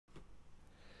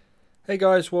Hey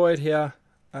guys, WarHead here.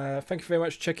 Thank you very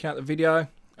much for checking out the video.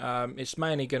 It's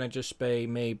mainly going to just be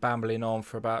me bambling on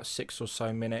for about 6 or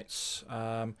so minutes,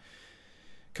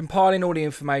 compiling all the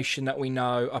information that we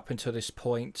know up until this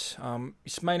point.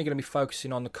 It's mainly going to be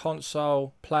focusing on the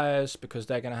console players because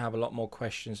they're going to have a lot more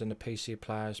questions than the PC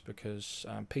players, because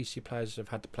PC players have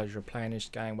had the pleasure of playing this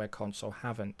game where console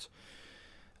haven't.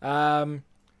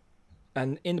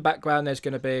 And in the background there's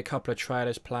going to be a couple of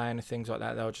trailers playing and things like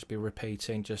that. They'll just be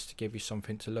repeating just to give you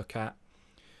something to look at.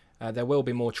 There will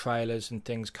be more trailers and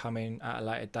things coming at a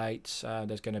later date.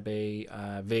 There's going to be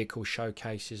vehicle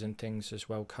showcases and things as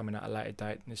well coming at a later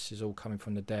date. This is all coming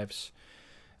from the devs.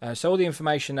 So all the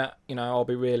information that I'll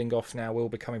be reeling off now will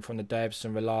be coming from the devs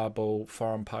and reliable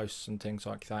forum posts and things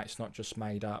like that. It's not just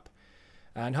made up.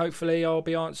 And hopefully I'll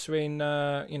be answering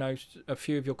a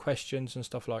few of your questions and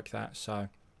stuff like that.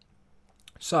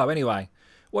 So anyway,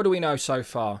 what do we know so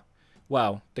far?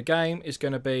 Well, the game is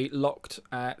going to be locked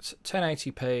at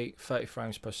 1080p 30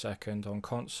 frames per second on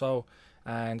console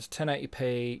and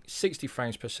 1080p 60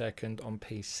 frames per second on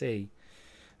PC.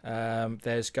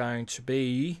 There's going to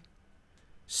be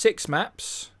 6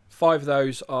 maps. 5 of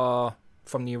those are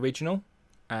from the original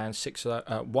and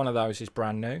 1 of those is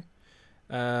brand new.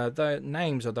 The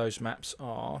names of those maps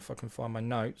are, if I can find my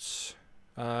notes,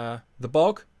 The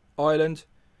Bog, Island,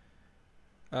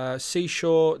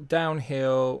 Seashore,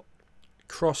 Downhill,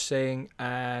 Crossing,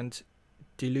 and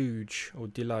Deluge, or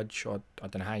Deluge, or I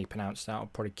don't know how you pronounce that. I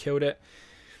probably killed it.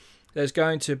 There's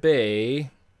going to be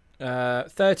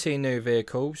 13 new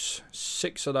vehicles.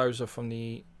 6 of those are from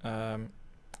the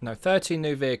 13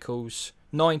 new vehicles,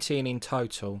 19 in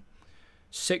total.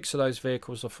 6 of those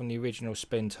vehicles are from the original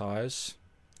Spintires.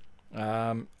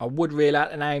 I would reel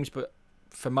out the names, but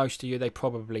for most of you they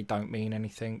probably don't mean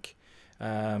anything.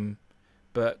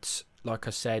 But like I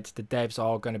said, the devs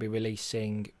are going to be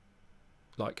releasing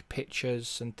like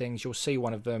pictures and things. You'll see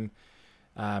one of them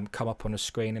come up on the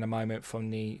screen in a moment from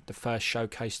the first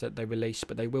showcase that they released.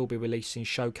 But they will be releasing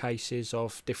showcases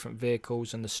of different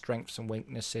vehicles and the strengths and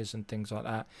weaknesses and things like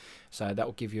that. So that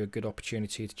will give you a good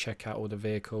opportunity to check out all the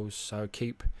vehicles. So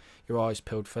keep your eyes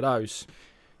peeled for those.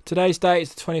 Today's date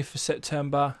is the 20th of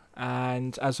September.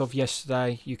 And as of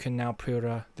yesterday, you can now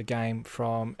pre-order the game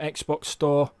from Xbox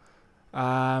Store.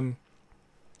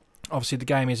 Obviously the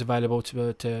game is available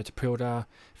to pre-order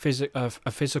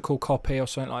a physical copy or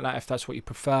something like that if that's what you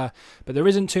prefer, but there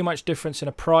isn't too much difference in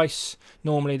a price.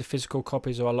 Normally the physical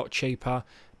copies are a lot cheaper,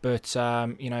 but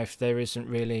if there isn't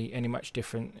really any much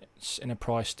difference in a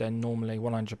price, then normally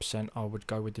 100% I would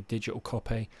go with the digital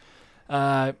copy.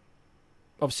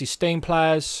 Obviously Steam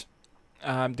players,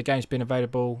 the game's been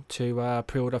available to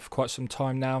pre-order for quite some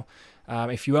time now.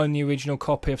 If you own the original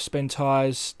copy of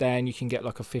Spintires, then you can get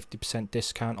like a 50%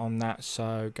 discount on that,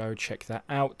 so go check that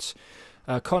out.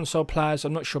 Console players,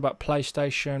 I'm not sure about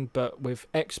PlayStation, but with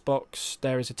Xbox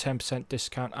there is a 10%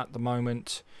 discount at the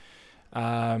moment,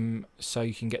 so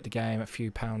you can get the game a few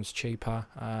pounds cheaper.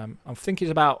 I think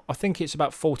it's about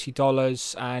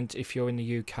 $40, and if you're in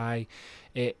the UK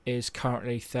it is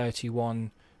currently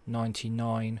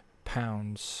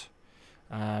 £31.99.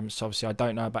 So obviously I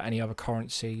don't know about any other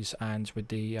currencies, and with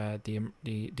the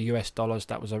US dollars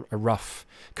that was a rough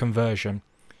conversion.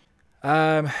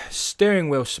 Steering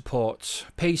wheel support.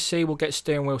 PC will get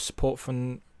steering wheel support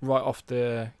from right off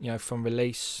the from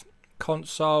release.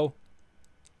 Console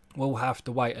will have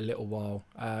to wait a little while.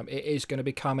 It is going to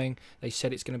be coming. They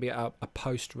said it's going to be a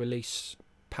post-release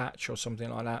patch or something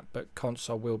like that, but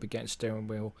console will be getting steering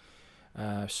wheel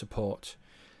support.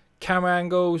 Camera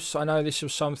angles, I know this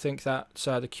was something that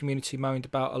the community moaned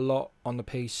about a lot on the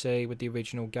PC with the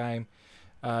original game.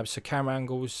 So camera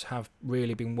angles have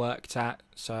really been worked at,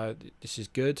 so this is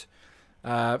good.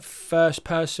 First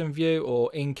person view,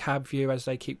 or in-cab view as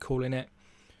they keep calling it,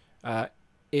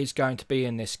 is going to be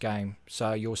in this game.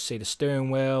 So you'll see the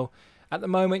steering wheel. At the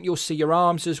moment you'll see your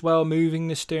arms as well moving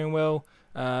the steering wheel.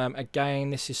 Again,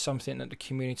 this is something that the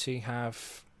community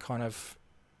have kind of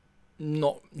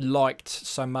not liked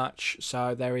so much,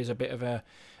 so there is a bit of a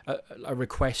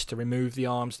request to remove the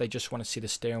arms. They just want to see the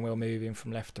steering wheel moving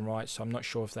from left and right, so I'm not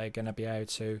sure if they're going to be able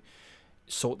to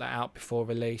sort that out before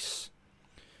release.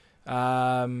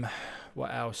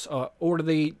 What else? All of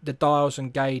the dials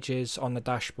and gauges on the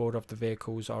dashboard of the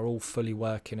vehicles are all fully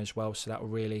working as well, so that will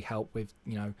really help with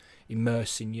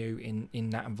immersing you in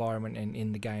that environment and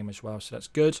in the game as well, so that's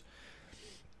good.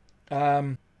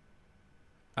 I'm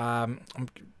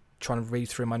trying to read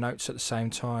through my notes at the same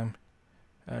time.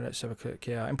 Let's have a quick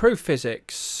improved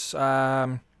physics.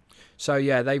 So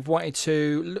yeah, they want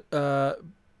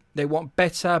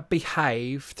better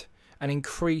behaved and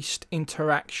increased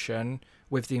interaction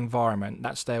with the environment.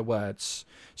 That's their words.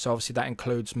 So obviously that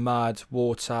includes mud,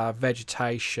 water,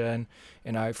 vegetation,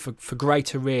 you know, for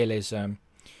greater realism.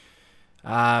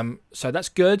 So that's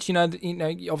good. You know,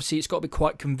 obviously it's got to be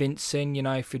quite convincing, you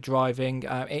know, if you're driving.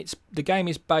 The game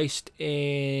is based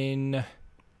in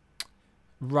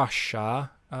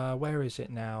Russia. Where is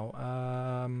it now?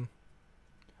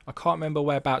 I can't remember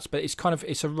whereabouts, but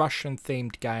it's a Russian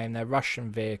themed game. They're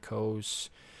Russian vehicles.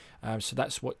 So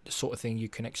that's what the sort of thing you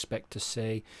can expect to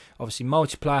see. Obviously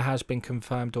multiplayer has been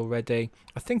confirmed already.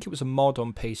 I think it was a mod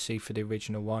on PC for the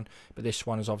original one, but this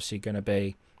one is obviously going to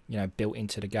be, you know, built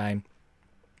into the game.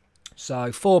 So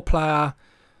 4-player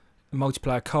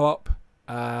multiplayer co-op,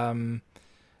 and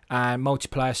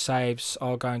multiplayer saves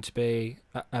are going to be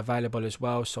available as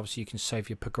well, so obviously you can save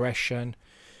your progression.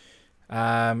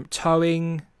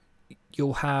 Towing,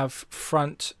 you'll have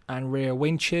front and rear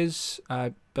winches,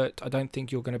 but I don't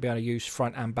think you're going to be able to use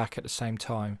front and back at the same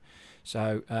time.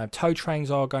 So tow trains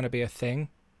are going to be a thing.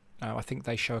 I think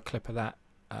they show a clip of that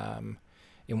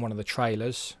in one of the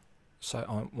trailers, so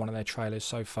on one of their trailers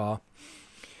so far.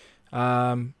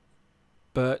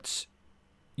 But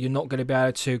you're not going to be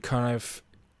able to kind of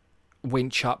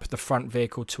winch up the front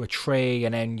vehicle to a tree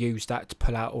and then use that to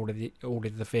pull out all of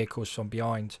the vehicles from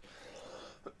behind.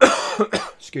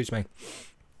 Excuse me.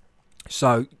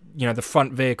 So, you know, the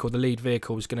front vehicle, the lead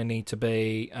vehicle, is going to need to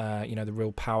be, you know, the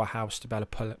real powerhouse to be able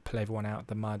to pull everyone out of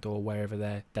the mud or wherever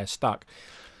they're stuck.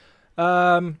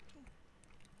 So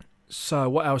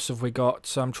what else have we got?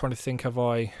 So I'm trying to think, have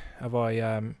I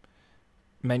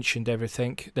mentioned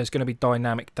everything? There's going to be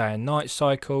dynamic day and night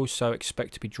cycles, so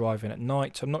expect to be driving at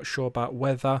night. I'm not sure about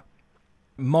weather.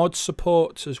 Mod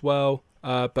support as well,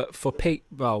 but for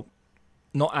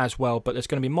not as well, but there's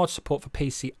going to be mod support for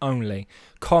PC only.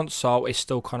 Console is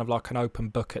still kind of like an open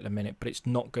book at the minute, but it's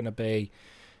not going to be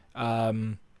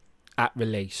at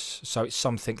release. So it's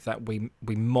something that we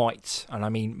might, and I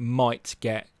mean might,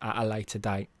 get at a later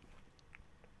date.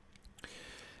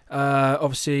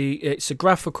 Obviously,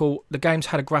 the game's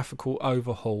had a graphical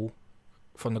overhaul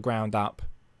from the ground up.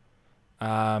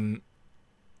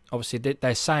 Obviously,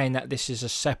 they're saying that this is a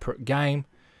separate game,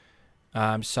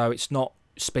 so it's not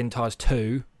Spintires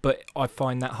 2, but I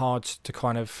find that hard to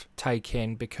kind of take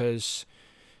in because,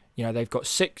 you know, they've got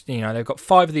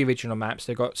 5 of the original maps,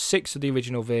 they've got 6 of the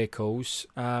original vehicles,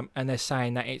 and they're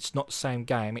saying that it's not the same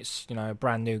game, it's, you know, a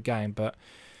brand new game. But,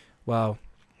 well,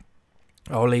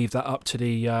 I'll leave that up to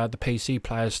the PC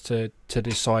players to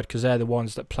decide, because they're the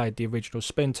ones that played the original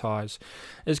Spintires.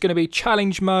 There's going to be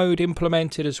challenge mode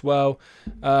implemented as well,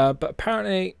 but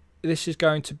apparently this is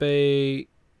going to be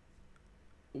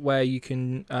where you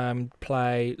can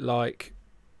play like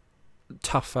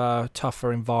tougher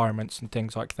environments and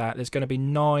things like that. There's going to be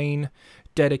 9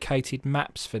 dedicated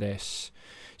maps for this,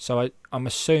 so I'm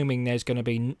assuming there's going to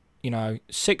be, you know,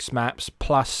 6 maps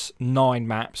plus 9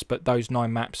 maps, but those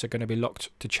 9 maps are going to be locked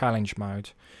to challenge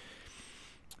mode.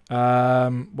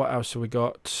 What else have we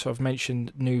got? I've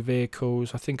mentioned new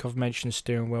vehicles. I think I've mentioned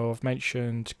steering wheel. I've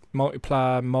mentioned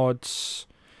multiplayer, mods,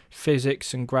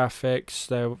 physics and graphics.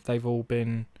 They've all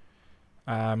been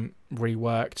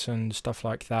reworked and stuff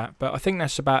like that. But I think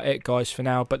that's about it, guys, for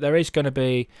now. But there is going to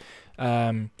be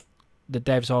the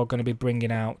devs are going to be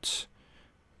bringing out,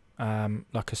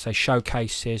 like I say,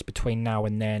 showcases between now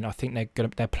and then. I think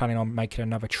they're planning on making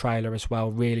another trailer as well,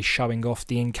 really showing off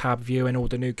the in-cab view and all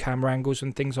the new camera angles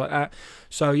and things like that.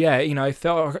 So yeah, you know,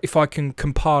 if I can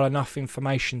compile enough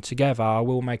information together, I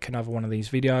will make another one of these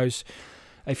videos.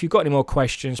 If you've got any more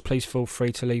questions, please feel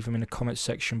free to leave them in the comments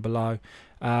section below.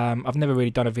 I've never really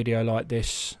done a video like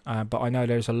this, but I know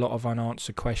there's a lot of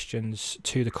unanswered questions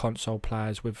to the console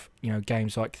players with, you know,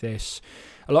 games like this.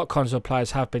 A lot of console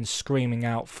players have been screaming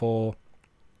out for,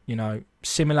 you know,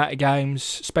 simulator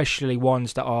games, especially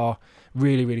ones that are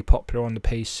really, really popular on the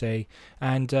PC.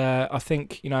 And I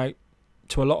think, you know,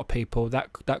 to a lot of people,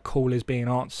 that call is being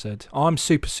answered. I'm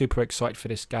super excited for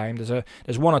this game.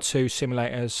 There's 1 or 2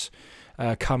 simulators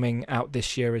coming out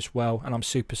this year as well, and I'm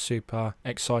super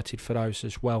excited for those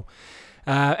as well.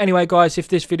 Anyway, guys, if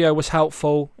this video was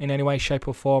helpful in any way, shape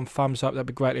or form, thumbs up, that'd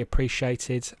be greatly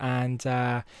appreciated. And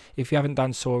if you haven't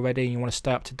done so already and you want to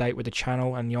stay up to date with the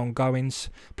channel and the ongoings,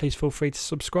 please feel free to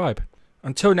subscribe.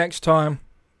 Until next time,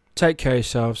 take care of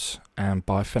yourselves and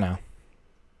bye for now.